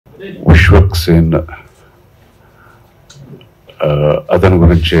విశ్వక్ సేన్ అతని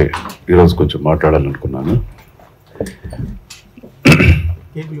గురించి ఈరోజు కొంచెం మాట్లాడాలనుకున్నాను.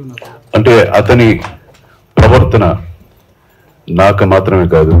 అంటే అతని ప్రవర్తన నాకు మాత్రమే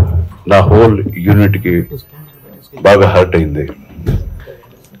కాదు, నా హోల్ యూనిట్కి బాగా హర్ట్ అయింది,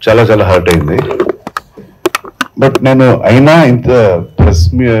 చాలా చాలా హర్ట్ అయింది. బట్ నేను అయినా ఇంత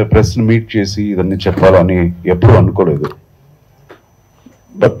ప్రెస్ని మీట్ చేసి ఇదన్నీ చెప్పాలని ఎప్పుడూ అనుకోలేదు.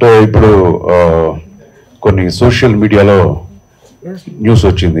 బట్ ఇప్పుడు కొన్ని సోషల్ మీడియాలో న్యూస్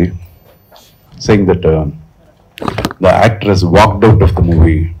వచ్చింది saying that the actor has walked out of the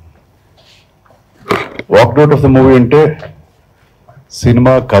movie. Walked out of the movie అంటే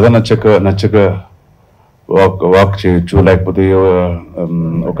సినిమా కథ నచ్చక వాక్ చేయొచ్చు, లేకపోతే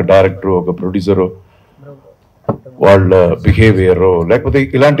ఒక డైరెక్టర్ ఒక ప్రొడ్యూసరు వాళ్ళ బిహేవియర్ లేకపోతే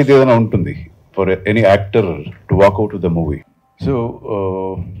ఇలాంటిది ఏదైనా ఉంటుంది for any actor to walk out of the movie. So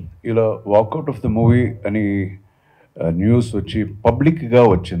ఇలా వాక్అవుట్ ఆఫ్ ద మూవీ అని న్యూస్ వచ్చి పబ్లిక్గా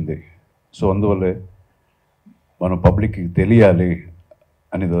వచ్చింది. సో అందువల్లే మనం పబ్లిక్కి తెలియాలి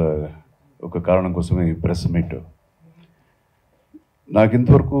అనేది ఒక కారణం కోసమే ఈ ప్రెస్ మీట్. నాకు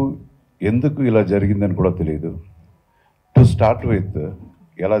ఇంతవరకు ఎందుకు ఇలా జరిగిందని కూడా తెలియదు. టు స్టార్ట్ విత్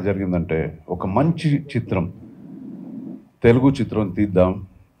ఎలా జరిగిందంటే, ఒక మంచి చిత్రం, తెలుగు చిత్రం తీద్దాం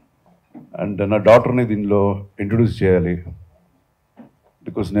అండ్ నా డాటర్ని దీనిలో ఇంట్రొడ్యూస్ చేయాలి.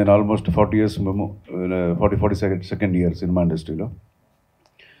 బికాస్ నేను ఆల్మోస్ట్ 40 years మేము 42nd year సినిమా ఇండస్ట్రీలో,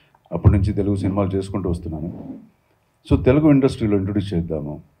 అప్పటి నుంచి తెలుగు సినిమాలు చేసుకుంటూ వస్తున్నాను. సో తెలుగు ఇండస్ట్రీలో ఇంట్రొడ్యూస్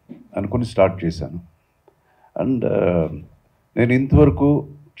చేద్దాము అనుకుని స్టార్ట్ చేశాను. అండ్ నేను ఇంతవరకు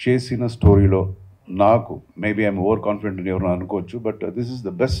చేసిన స్టోరీలో నాకు మేబీ ఐఎమ్ ఓవర్ కాన్ఫిడెంట్ అని ఎవరైనా అనుకోవచ్చు, but this is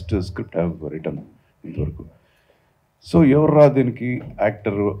the best script I have return ఇంతవరకు. సో ఎవర్రా దీనికి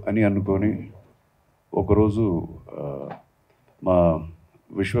యాక్టర్ అని అనుకొని ఒకరోజు మా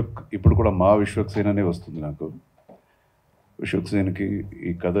ఇప్పుడు కూడా మా విశ్వక్ సేన్ అనే వస్తుంది నాకు. విశ్వక్ సేన్కి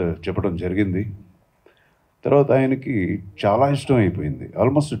ఈ కథ చెప్పడం జరిగింది. తర్వాత ఆయనకి చాలా ఇష్టం అయిపోయింది.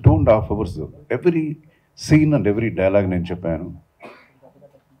 Almost 2.5 hours every scene and every dialogue నేను చెప్పాను.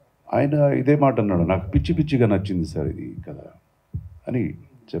 ఆయన ఇదే మాట అన్నాడు, నాకు పిచ్చిగా నచ్చింది సార్ ఇది కదా అని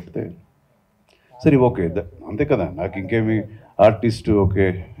చెప్తే, సరే ఓకే అంతే కదా, నాకు ఇంకేమి artist, okay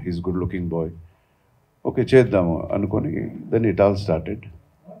is good looking bye, okay చేద్దాము అనుకొని then it all started.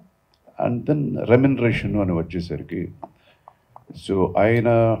 And then remuneration అని వచ్చేసరికి, సో ఆయన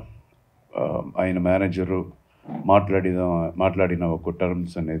మేనేజరు మాట్లాడిన ఒక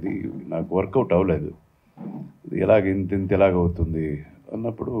టర్మ్స్ అనేది నాకు వర్కౌట్ అవ్వలేదు. ఇంత ఎలాగవుతుంది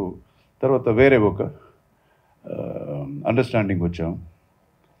అన్నప్పుడు తర్వాత వేరే ఒక అండర్స్టాండింగ్ వచ్చాం.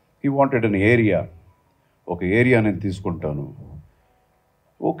 హీ వాంటెడ్ అన్ ఏరియా, ఒక ఏరియా నేను తీసుకుంటాను,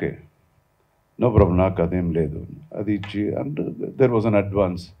 ఓకే నో ప్రాబ్లం, నాకు అదేం లేదు అది ఇచ్చి. And there was an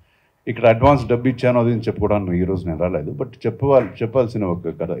advance. ఇక్కడ అడ్వాన్స్ డబ్బు ఇచ్చాను అది చెప్పుకోవడానికి ఈరోజు నేను రాలేదు, బట్ చెప్పాల్సిన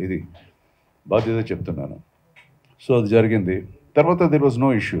ఒక కథ ఇది బాధ్యత చెప్తున్నాను. సో అది జరిగింది. తర్వాత there was no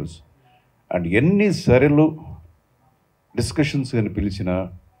issues. And ఎన్ని సరేలు డిస్కషన్స్ అని పిలిచినా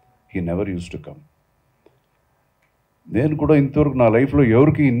he never use to come. నేను కూడా ఇంతవరకు నా లైఫ్లో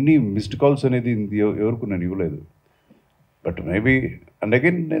ఎవరికి ఇన్ని మిస్డ్ కాల్స్ అనేది ఎవరికి నేను ఇవ్వలేదు. బట్ మేబీ అండ్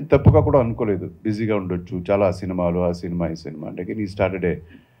అగైన్ నేను తప్పుగా కూడా అనుకోలేదు, బిజీగా ఉండొచ్చు, చాలా సినిమాలు, ఆ సినిమా ఈ సినిమా. అండ్ అగైన్ ఈ started a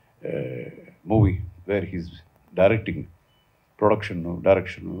movie where he's directing,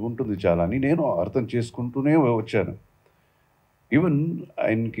 direction ఉంటుంది చాలా అని నేను అర్థం చేసుకుంటూనే వచ్చాను. ఈవెన్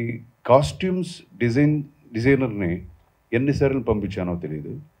ఆయనకి కాస్ట్యూమ్స్ డిజైనర్ని ఎన్నిసార్లు పంపించానో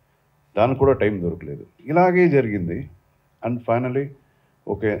తెలియదు, దానికి కూడా టైం దొరకలేదు. ఇలాగే జరిగింది. And finally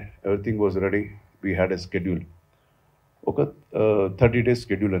okay, everything was ready, we had a schedule. ఒక 30 days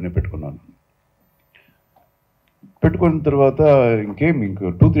స్కెడ్యూల్ అనేది పెట్టుకున్నాను. పెట్టుకున్న తర్వాత ఇంకో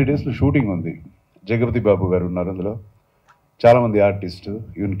 2-3 daysలో షూటింగ్ ఉంది. జగపతి బాబు గారు ఉన్నారు అందులో, చాలామంది ఆర్టిస్టు,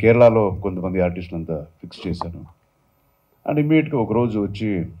 ఈవెన్ కేరళలో కొంతమంది ఆర్టిస్టులు అంతా ఫిక్స్ చేశాను. అండ్ ఇమ్మీడియట్గా ఒకరోజు వచ్చి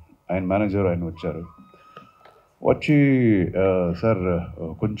ఆయన మేనేజర్ ఆయన వచ్చారు. వచ్చి సార్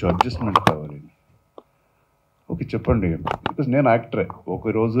కొంచెం అడ్జస్ట్మెంట్ కావాలి. ఓకే చెప్పండి, బికాస్ నేను యాక్టరే,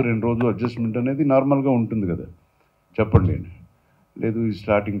 1 రోజు 2 రోజులు అడ్జస్ట్మెంట్ అనేది నార్మల్గా ఉంటుంది కదా, చెప్పండి. లేదు ఈ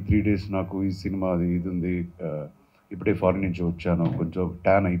స్టార్టింగ్ 3 days నాకు ఈ సినిమా ఇది ఉంది, ఇప్పుడే ఫారిన్ నుంచి వచ్చాను, కొంచెం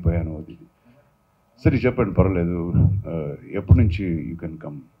ట్యాన్ అయిపోయాను, అది సరే చెప్పండి పర్వాలేదు, ఎప్పటి నుంచి you can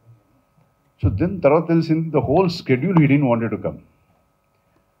come. So then తర్వాత తెలిసింది the whole schedule he didn't wanted to come.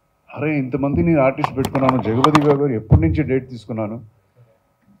 అరే ఇంతమందిని ఆర్టిస్ట్ పెట్టుకున్నాను, జగపతి గారు ఎప్పటి నుంచి డేట్ తీసుకున్నాను,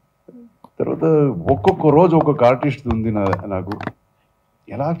 తర్వాత ఒక్కొక్క రోజు ఒక్కొక్క ఆర్టిస్ట్ ఉంది నాకు,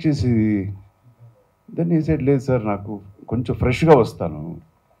 ఎలా చేసి. దెన్ ఈ సైడ్ లేదు సార్, నాకు కొంచెం ఫ్రెష్గా వస్తాను,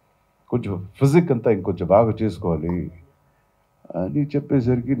 కొంచెం ఫిజిక్ అంతా ఇంకొంచెం బాగా చేసుకోవాలి అని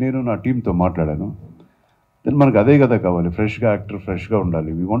చెప్పేసరికి నేను నా టీంతో మాట్లాడాను. దెన్ మనకు అదే కదా కావాలి, ఫ్రెష్గా యాక్టర్ ఫ్రెష్గా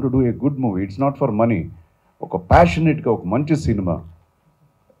ఉండాలి. We want to do a good movie, it's not for money. ఒక ప్యాషనేట్గా ఒక మంచి సినిమా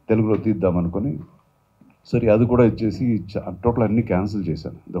తెలుగులో తీద్దామనుకొని సరే అది కూడా ఇచ్చేసి టోటల్ అన్నీ క్యాన్సిల్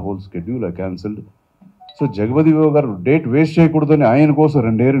చేశాను. The whole schedule I cancelled. So Jagapathi బాబు గారు డేట్ వేస్ట్ చేయకూడదని ఆయన కోసం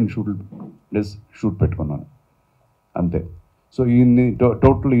 2 ఏళ్ళు షూట్ పెట్టుకున్నాను అంతే. సో ఈయన్ని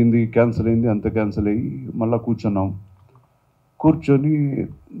టోటల్ ఈయనది క్యాన్సిల్ అయింది, అంత క్యాన్సిల్ అయ్యి మళ్ళీ కూర్చొని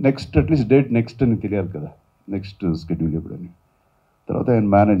నెక్స్ట్ అట్లీస్ట్ డేట్ నెక్స్ట్ అని తెలియాలి కదా, నెక్స్ట్ షెడ్యూల్ ఎప్పుడని. తర్వాత ఆయన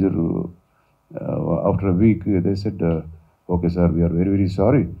manager after a week they said okay sir we are very very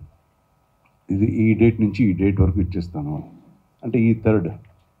sorry, ఇది ఈ డేట్ నుంచి ఈ డేట్ వరకు ఇచ్చేస్తాను. అంటే ఈ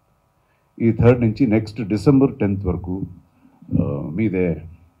థర్డ్ నుంచి నెక్స్ట్ డిసెంబర్ 10th వరకు మీదే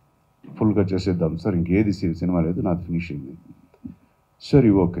ఫుల్గా చేసేద్దాం సార్, ఇంకేది సినిమా లేదు, నాది ఫినిష్ అయింది. సరే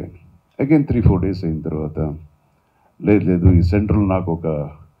ఓకే. అగైన్ 3-4 days అయిన తర్వాత లేదు ఈ సెంట్రల్ నాకు ఒక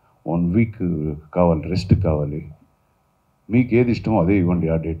 1 week కావాలి, రెస్ట్ కావాలి, మీకు ఏది ఇష్టమో అదే ఇవ్వండి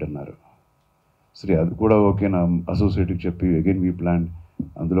ఆ డేట్ అన్నారు. సరే అది కూడా ఓకే నా అసోసియేట్కి చెప్పి అగైన్ వీ ప్లాన్,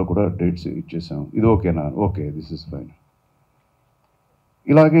 అందులో కూడా డేట్స్ ఇచ్చేసాం. ఇది ఓకేనా, ఓకే దిస్ ఇస్ ఫైన్.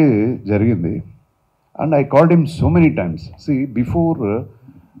 ఇలాగే జరిగింది. And I called him so many times. C before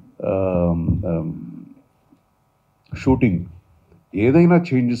shooting ఏదైనా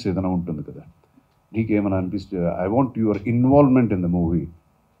చేంజెస్ ఏదైనా ఉంటుంది కదా, నీకేమైనా అనిపిస్తే I want your involvement in the movie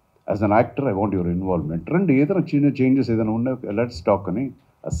as an actor, I want your involvement. రండి ఏదైనా చిన్న చేంజెస్ ఏదైనా ఉన్నా లెట్స్ టాక్ అని.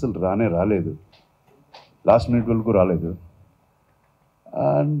 అస్సలు రాలేదు, లాస్ట్ మినిట్ వరకు రాలేదు.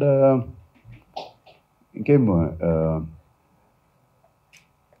 అండ్ ఇంకేం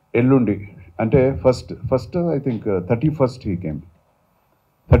ఎల్లుండి అంటే first I think 31st he came,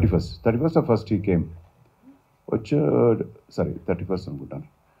 31st are first he came. Sorry 31st అనుకుంటాను.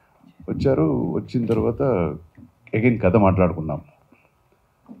 వచ్చిన తర్వాత అగైన్ కథ మాట్లాడుకున్నాం.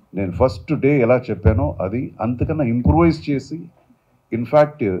 నేను ఫస్ట్ డే ఎలా చెప్పానో అది అంతకన్నా ఇంప్రూవైజ్ చేసి,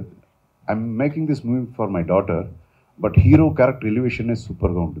 in fact I'm making this movie for my daughter, but hero character ఎలివేషనే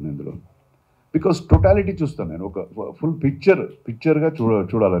సూపర్గా ఉంటుంది ఇందులో. బికాస్ టోటాలిటీ చూస్తాను నేను, ఒక ఫుల్ పిక్చర్గా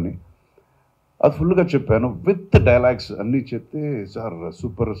చూడాలని అది ఫుల్గా చెప్పాను విత్ డైలాగ్స్ అన్నీ చెప్తే సార్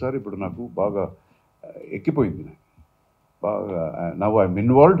సూపర్ సార్, ఇప్పుడు నాకు బాగా ఎక్కిపోయింది, బాగా నవ్ ఐఎమ్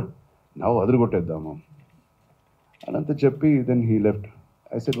ఇన్వాల్వ్డ్, నవ్ అదిరిగొట్టేద్దాము అని అంతా చెప్పి then he left.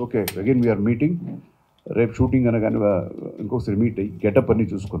 I said okay again we are meeting, రేపు షూటింగ్ అనగానే ఇంకొకసారి మీట్ అయ్యి గెటప్ అన్నీ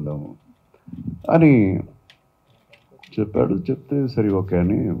చూసుకుందాము అని చెప్పాడు. చెప్తే సరే ఓకే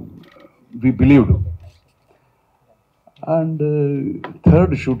అని వి బిలీవ్డ్. అండ్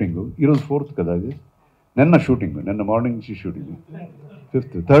థర్డ్ షూటింగ్, ఈరోజు 4th కదా, అది నిన్న మార్నింగ్ నుంచి షూటింగ్,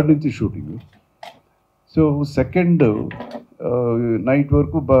 5th, 3rd నుంచి షూటింగ్. సో 2nd నైట్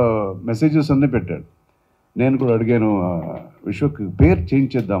వరకు మెసేజెస్ అన్నీ పెట్టాడు. నేను కూడా అడిగాను విశ్వక్ పేరు చేంజ్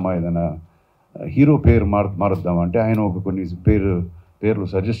చేద్దామా, ఏదైనా హీరో పేరు మారుద్దామా అంటే ఆయన ఒక కొన్ని పేర్లు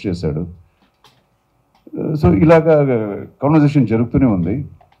సజెస్ట్ చేశాడు. సో ఇలాగా కాన్వర్జేషన్ జరుగుతూనే ఉంది.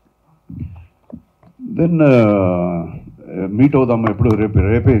 దెన్ మీట్ అవుదామా ఎప్పుడు,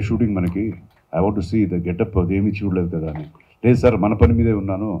 రేపే షూటింగ్ మనకి, I want to see the getup, అది ఏమీ చూడలేదు కదా అని. లేదు సార్ మన పని మీదే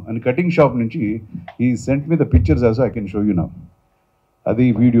ఉన్నాను అని కటింగ్ షాప్ నుంచి ఈ సెంట్ మీద pictures also I can show you now, అది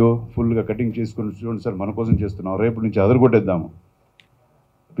వీడియో ఫుల్గా కటింగ్ చేసుకొని చూడండి సార్ మన కోసం చేస్తున్నాం, రేపు నుంచి అదరగొట్టేద్దాము,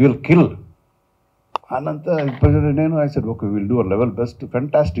 విల్ కిల్ అనంత. నేను I said okay will do our level best,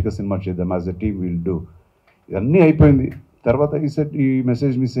 ఫెంటాస్టిక్గా cinema చేద్దాం as a team will do. ఇవన్నీ అయిపోయింది. తర్వాత ఈ సెట్ ఈ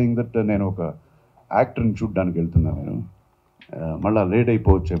మెసేజ్ మీ సేయింగ్ దట్ నేను ఒక యాక్టర్ని చూడడానికి వెళ్తున్నాను, నేను మళ్ళీ లేట్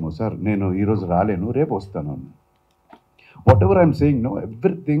అయిపోవచ్చేమో సార్, నేను ఈరోజు రాలేను, రేపు వస్తాను. What ever I'm saying no,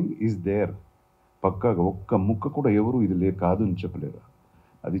 everything is there, పక్కాగా ఒక్క ముక్క కూడా ఎవరు ఇది కాదు అని చెప్పలేరు,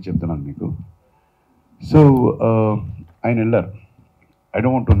 అది చెప్తున్నాను మీకు. సో ఆయన వెళ్ళారు, I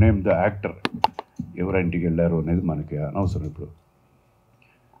don't want to name the actor, ఎవరు ఇంటికి వెళ్ళారు అనేది మనకి అనవసరం ఇప్పుడు.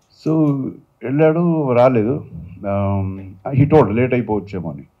 సో వెళ్ళాడు, రాలేదు, హీ టోల్డ్ లేట్ అయిపోవచ్చేమో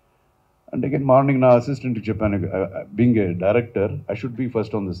అని. అంటే అగైన్ మార్నింగ్ నా అసిస్టెంట్కి చెప్పాను, being a director I should be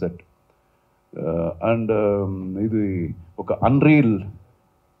first on the set. And ఇది ఒక అన్రియల్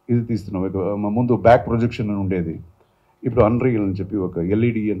ఇది తీస్తున్నాం, ముందు బ్యాక్ ప్రొజెక్షన్ అని ఉండేది, ఇప్పుడు అన్రియల్ అని చెప్పి ఒక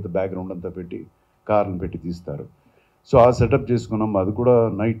ఎల్ఈడి అంత బ్యాక్గ్రౌండ్ అంతా పెట్టి కార్ని పెట్టి తీస్తారు. సో ఆ సెటప్ చేసుకున్నాం, అది కూడా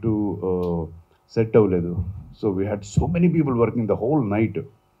నైట్ సెట్ అవ్వలేదు. So we had so many people working the whole night.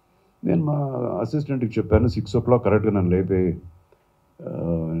 నేను మా అసిస్టెంట్కి చెప్పాను 6 o'clock కరెక్ట్గా నన్ను లేపే,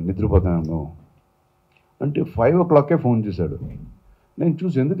 నిద్రపోతాను అంటే 5 o'clockకే ఫోన్ చేశాడు. నేను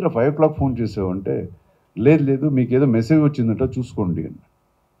చూసి ఎందుకు 5 o'clock ఫోన్ చేసావు అంటే, లేదు మీకు ఏదో మెసేజ్ వచ్చిందంట చూసుకోండి అని.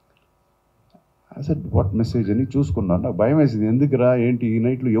 అసలు వాట్ మెసేజ్ అని చూసుకున్నాను, నాకు భయం వేసింది, ఎందుకురా ఏంటి ఈ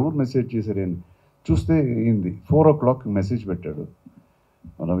నైట్లో ఎవరు మెసేజ్ చేశారు అని. చూస్తే అయింది 4 o'clock మెసేజ్ పెట్టాడు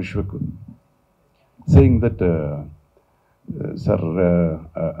మన Vishwak, saying that sir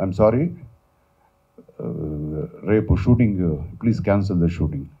I'm sorry, రేపు shooting please cancel the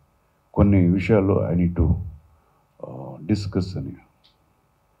shooting, కొన్ని విషయాల్లో ఐ నీడ్ టు డిస్కస్ అని.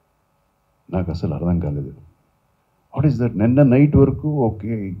 నాకు అసలు అర్థం కాలేదు. What is that? నిన్న నైట్ వరకు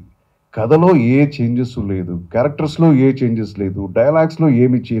ఓకే, కథలో ఏ చేంజెస్ లేదు, క్యారెక్టర్స్లో ఏ చేంజెస్ లేదు, డైలాగ్స్లో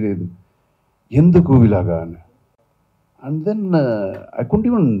ఏమి చేయలేదు, ఎందుకు ఇలాగా అని. And then I కుంట్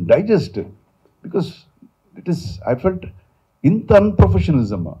even digest, because it is I felt ఇంత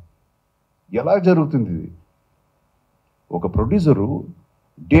అన్ప్రొఫెషనలిజమా, ఎలా జరుగుతుంది ఇది? ఒక producer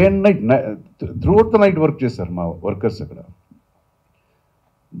day and night throughout the night work చేశారు మా వర్కర్స్ అక్కడ.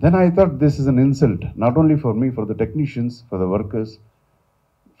 Then I thought this is an insult, not only for me, for the technicians, for the workers,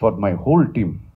 for my whole team.